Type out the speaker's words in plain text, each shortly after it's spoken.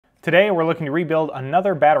Today we're looking to rebuild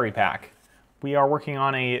another battery pack. We are working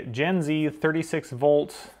on a Gen Z 36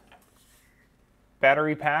 volt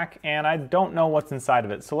battery pack, and I don't know what's inside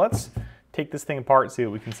of it. So let's take this thing apart and see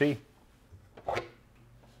what we can see.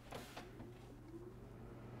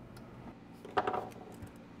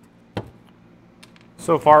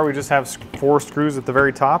 So far we just have 4 screws at the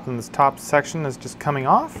very top, and this top section is just coming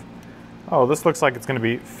off. Oh, this looks like it's going to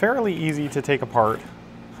be fairly easy to take apart.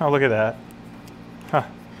 Oh, look at that. Huh.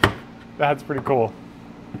 That's pretty cool.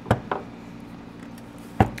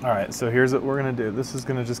 All right, so here's what we're going to do. This is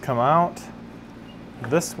going to just come out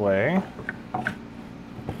this way.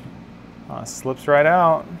 It slips right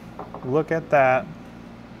out. Look at that.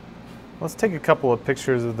 Let's take a couple of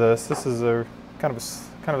pictures of this. This is a kind of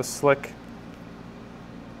a slick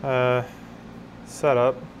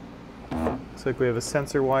setup. Looks like we have a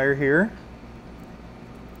sensor wire here.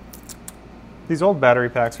 These old battery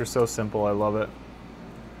packs are so simple. I love it.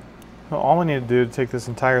 Well, all we need to do to take this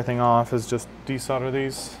entire thing off is just desolder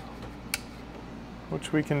these,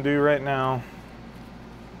 which we can do right now.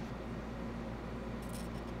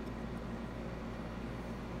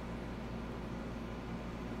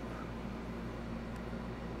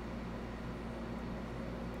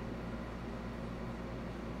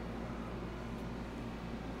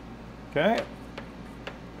 Okay.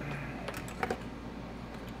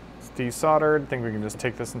 It's desoldered. I think we can just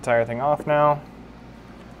take this entire thing off now.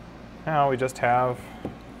 Now we just have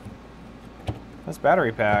this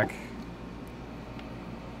battery pack.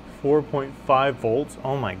 4.5 volts.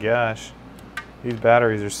 Oh my gosh. These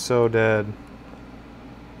batteries are so dead.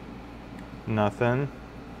 Nothing.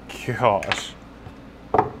 Gosh.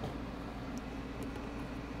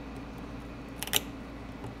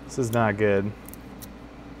 This is not good.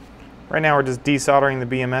 Right now we're just desoldering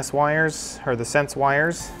the BMS wires, or the sense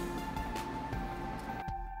wires.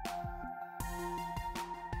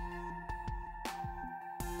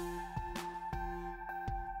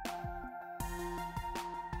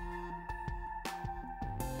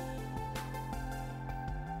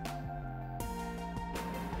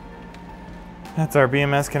 That's our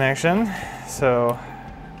BMS connection. So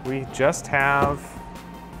we just have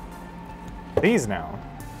these now.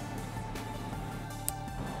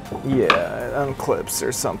 Yeah, it unclips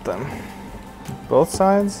or something. Both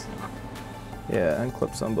sides? Yeah,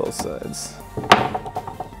 unclips on both sides.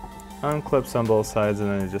 Unclips on both sides, and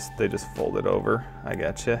then they just fold it over. I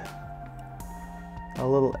gotcha. A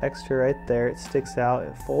little extra right there. It sticks out.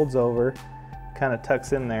 It folds over. Kind of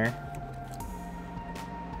tucks in there.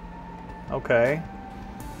 Okay.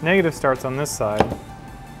 Negative starts on this side.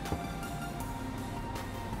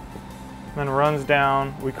 Then runs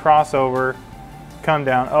down. We cross over. Come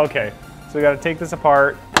down. Okay, so we got to take this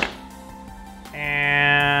apart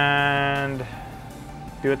and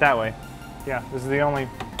do it that way. Yeah, this is the only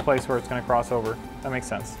place where it's going to cross over. That makes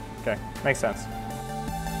sense. Okay, makes sense.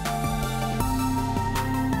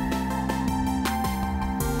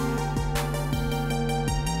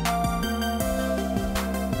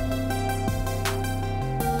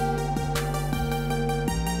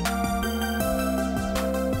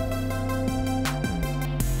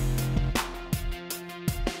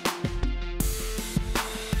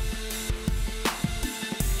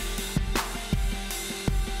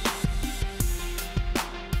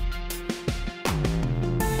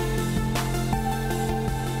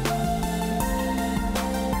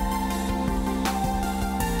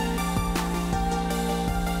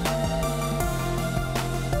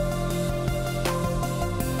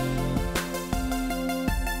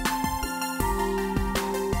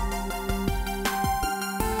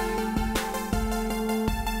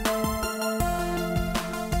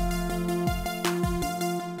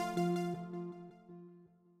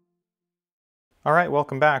 All right,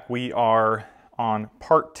 welcome back. We are on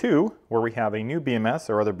part 2, where we have a new BMS.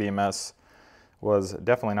 Our other BMS was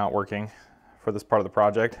definitely not working for this part of the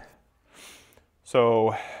project.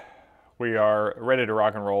 So we are ready to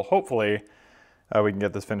rock and roll. Hopefully we can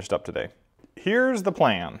get this finished up today. Here's the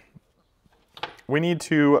plan. We need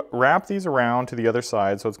to wrap these around to the other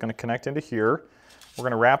side, so it's going to connect into here. We're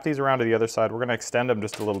going to wrap these around to the other side. We're going to extend them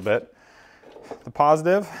just a little bit. The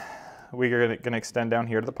positive, we're going to extend down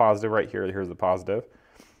here to the positive right here. Here's the positive.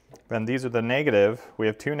 Then these are the negative. We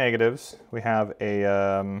have 2 negatives. We have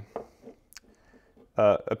a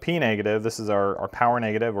P negative. This is our power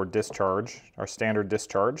negative, or discharge, our standard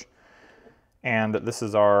discharge. And this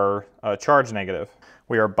is our charge negative.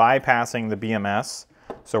 We are bypassing the BMS,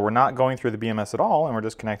 so we're not going through the BMS at all, and we're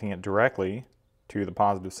just connecting it directly to the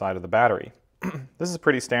positive side of the battery. This is a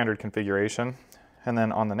pretty standard configuration. And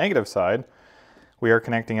then on the negative side, we are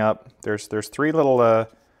connecting up, there's three little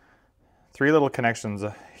three little connections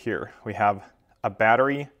here. We have a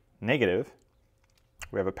battery negative,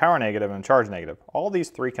 we have a power negative and a charge negative. All these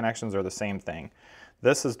three connections are the same thing.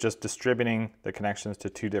 This is just distributing the connections to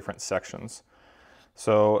two different sections.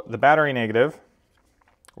 So the battery negative,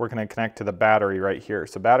 we're going to connect to the battery right here.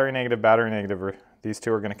 So battery negative, these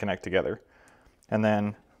two are going to connect together. And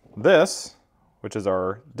then this, which is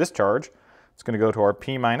our discharge, it's going to go to our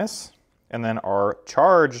P minus, and then our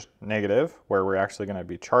charge negative, where we're actually going to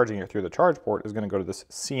be charging it through the charge port, is going to go to this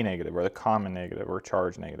C negative, or the common negative, or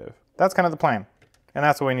charge negative. That's kind of the plan, and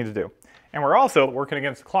that's what we need to do. And we're also working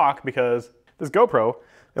against the clock because this GoPro,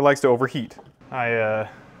 it likes to overheat. I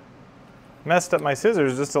messed up my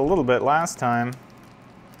scissors just a little bit last time.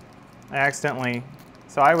 I accidentally,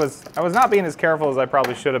 so I was not being as careful as I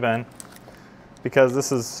probably should have been, because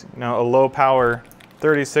this is, you know, a low power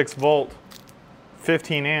 36 volt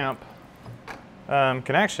 15 amp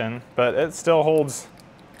connection, but it still holds,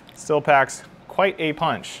 still packs quite a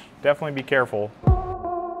punch. Definitely be careful.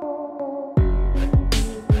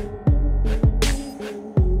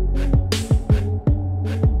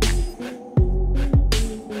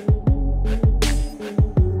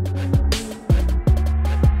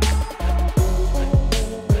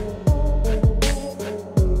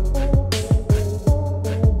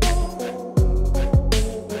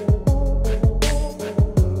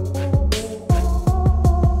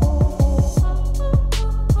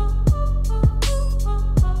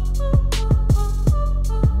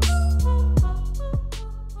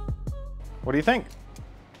 What do you think?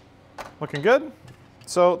 Looking good?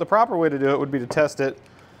 So the proper way to do it would be to test it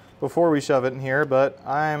before we shove it in here, but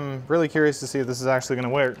I'm really curious to see if this is actually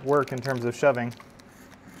going to work in terms of shoving.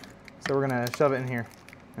 So we're going to shove it in here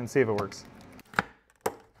and see if it works.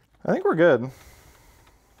 I think we're good.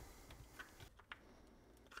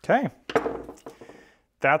 Okay.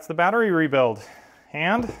 That's the battery rebuild.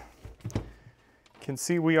 And you can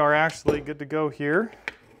see we are actually good to go here.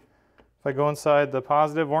 If I go inside the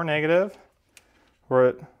positive or negative, we're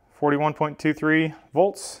at 41.23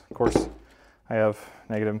 volts. Of course, I have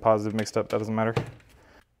negative and positive mixed up. That doesn't matter.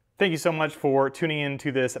 Thank you so much for tuning in to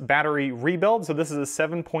this battery rebuild. So this is a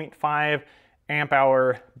 7.5 amp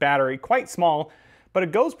hour battery, quite small, but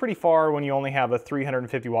it goes pretty far when you only have a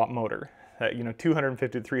 350 watt motor,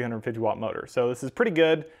 250 to 350 watt motor. So this is pretty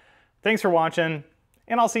good. Thanks for watching,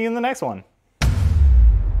 and I'll see you in the next one.